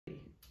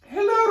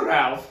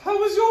Ralph. How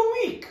was your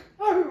week?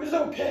 Oh, it was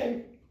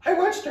okay. I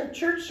watched our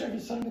church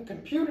service on the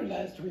computer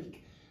last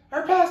week.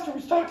 Our pastor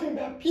was talking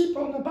about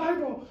people in the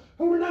Bible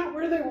who were not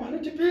where they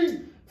wanted to be.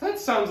 That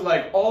sounds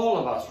like all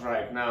of us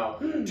right now.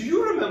 Do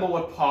you remember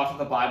what part of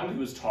the Bible he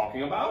was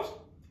talking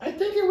about? I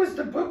think it was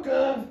the book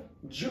of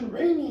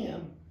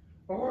Geranium,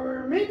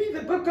 or maybe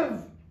the book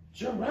of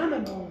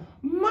Geronimo.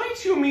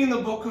 Might you mean the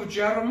book of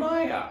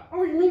Jeremiah?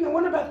 Oh, you mean the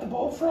one about the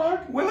bullfrog?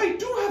 Well, I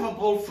do have a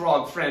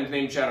bullfrog friend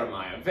named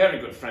Jeremiah, a very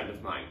good friend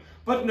of mine.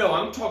 But no,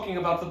 I'm talking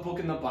about the book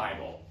in the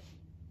Bible.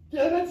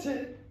 Yeah, that's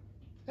it.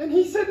 And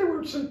he said there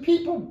were some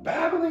people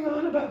babbling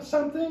on about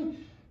something,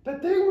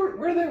 but they weren't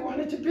where they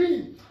wanted to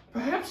be.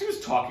 Perhaps he was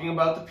talking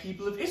about the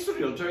people of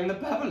Israel during the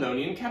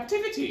Babylonian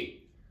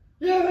captivity.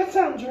 Yeah, that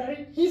sounds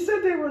right. He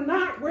said they were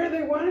not where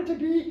they wanted to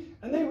be,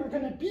 and they were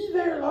going to be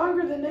there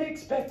longer than they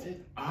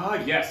expected. Ah,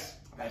 yes.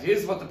 That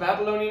is what the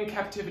Babylonian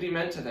captivity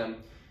meant to them.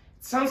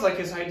 It sounds like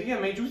his idea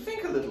made you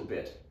think a little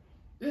bit.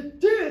 It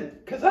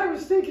did, because I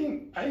was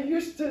thinking I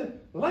used to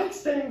like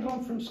staying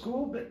home from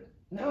school, but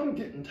now I'm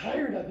getting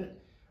tired of it.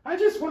 I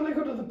just want to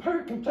go to the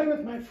park and play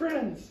with my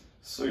friends.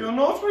 So you're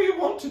not where you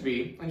want to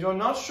be, and you're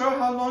not sure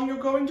how long you're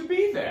going to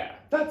be there.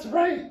 That's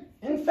right.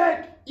 In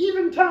fact,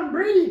 even Tom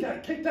Brady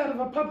got kicked out of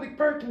a public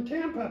park in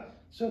Tampa,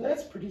 so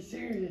that's pretty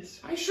serious.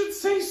 I should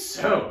say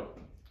so.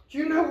 Do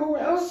you know who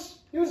else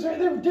was there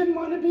that didn't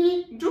want to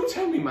be? Do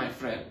tell me, my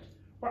friend.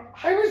 Well,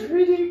 I was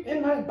reading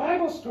in my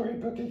Bible story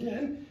book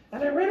again,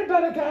 and I read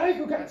about a guy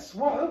who got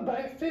swallowed by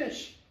a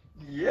fish.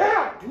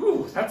 Yeah!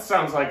 Ooh, that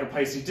sounds like a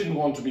place he didn't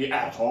want to be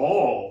at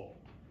all.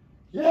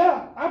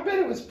 Yeah, I bet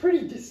it was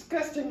pretty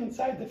disgusting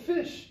inside the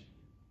fish.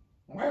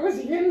 Why was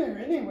he in there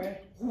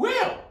anyway?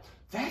 Well,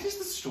 that is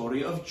the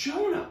story of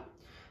Jonah.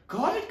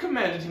 God had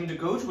commanded him to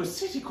go to a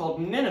city called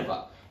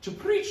Nineveh to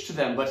preach to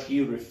them, but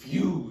he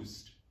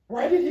refused.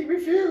 Why did he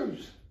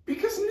refuse?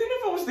 Because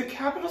Nineveh was the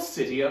capital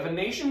city of a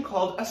nation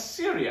called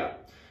Assyria,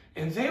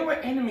 and they were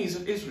enemies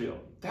of Israel.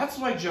 That's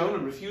why Jonah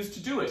refused to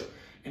do it.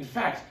 In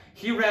fact,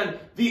 he ran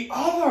the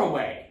other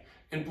way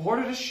and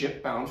boarded a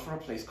ship bound for a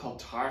place called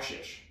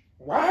Tarshish.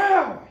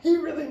 Wow, he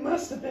really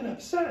must have been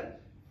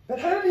upset. But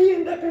how did he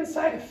end up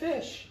inside a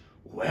fish?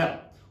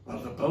 Well, while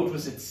the boat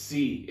was at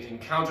sea, it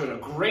encountered a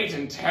great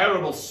and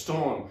terrible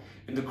storm,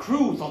 and the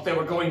crew thought they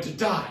were going to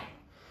die.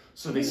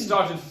 So they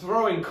started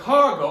throwing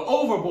cargo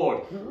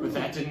overboard, but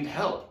that didn't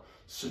help.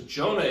 So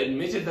Jonah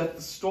admitted that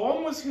the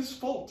storm was his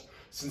fault,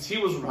 since he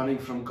was running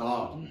from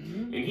God.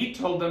 And he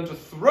told them to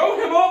throw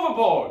him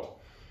overboard,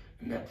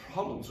 and their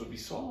problems would be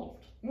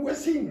solved.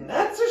 Was he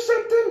nuts or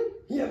something?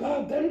 He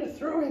allowed them to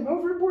throw him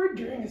overboard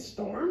during a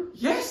storm?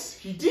 Yes,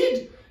 he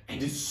did.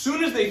 And as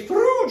soon as they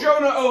threw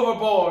Jonah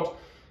overboard,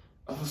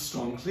 the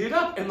storm cleared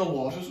up and the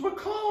waters were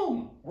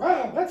calm.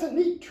 Wow, that's a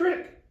neat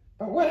trick.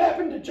 But what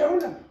happened to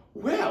Jonah?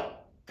 Well,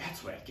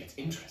 that's where it gets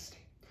interesting.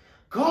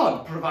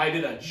 God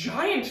provided a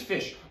giant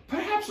fish,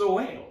 perhaps a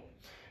whale,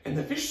 and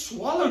the fish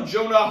swallowed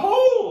Jonah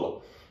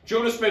whole.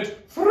 Jonah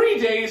spent 3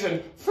 days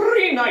and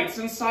 3 nights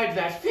inside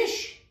that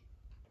fish.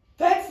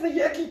 That's the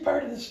yucky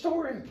part of the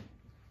story.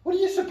 What do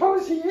you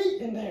suppose he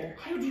ate in there?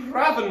 I would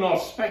rather not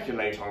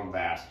speculate on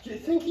that. Do you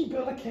think he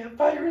built a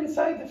campfire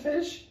inside the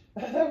fish?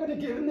 That would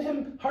have given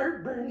him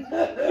heartburn.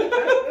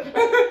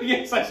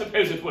 Yes, I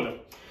suppose it would have.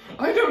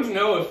 I don't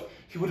know if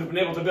he would have been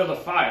able to build a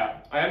fire.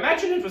 I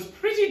imagine it was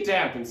pretty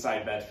damp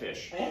inside that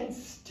fish. And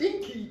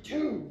stinky,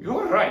 too.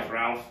 You're right,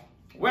 Ralph.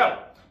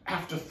 Well,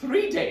 after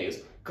 3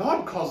 days,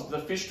 God caused the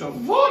fish to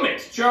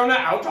vomit Jonah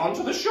out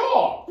onto the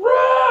shore.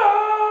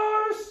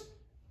 Gross!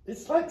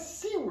 It's like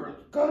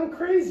SeaWorld gone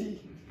crazy.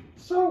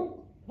 So,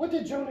 what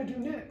did Jonah do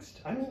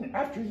next? I mean,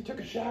 after he took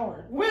a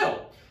shower.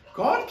 Well,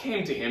 God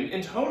came to him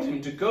and told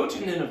him to go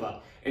to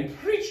Nineveh and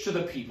preach to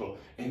the people,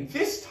 and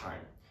this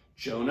time,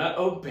 Jonah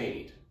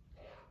obeyed.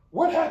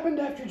 What happened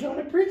after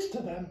Jonah preached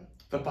to them?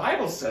 The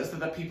Bible says that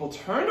the people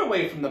turned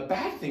away from the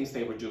bad things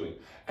they were doing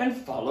and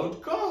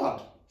followed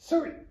God.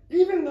 So,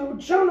 even though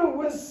Jonah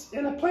was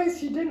in a place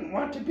he didn't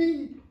want to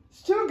be,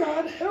 still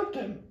God helped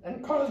him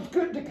and caused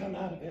good to come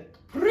out of it.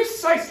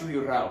 Precisely,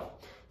 Ralph.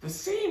 The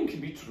same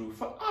can be true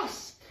for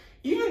us.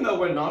 Even though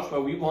we're not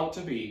where we want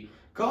to be,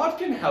 God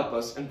can help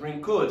us and bring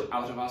good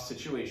out of our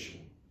situation.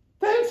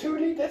 Thanks,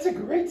 Hootie. That's a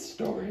great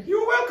story.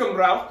 You're welcome,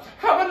 Ralph.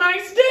 Have a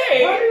nice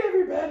day. Bye,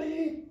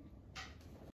 everybody.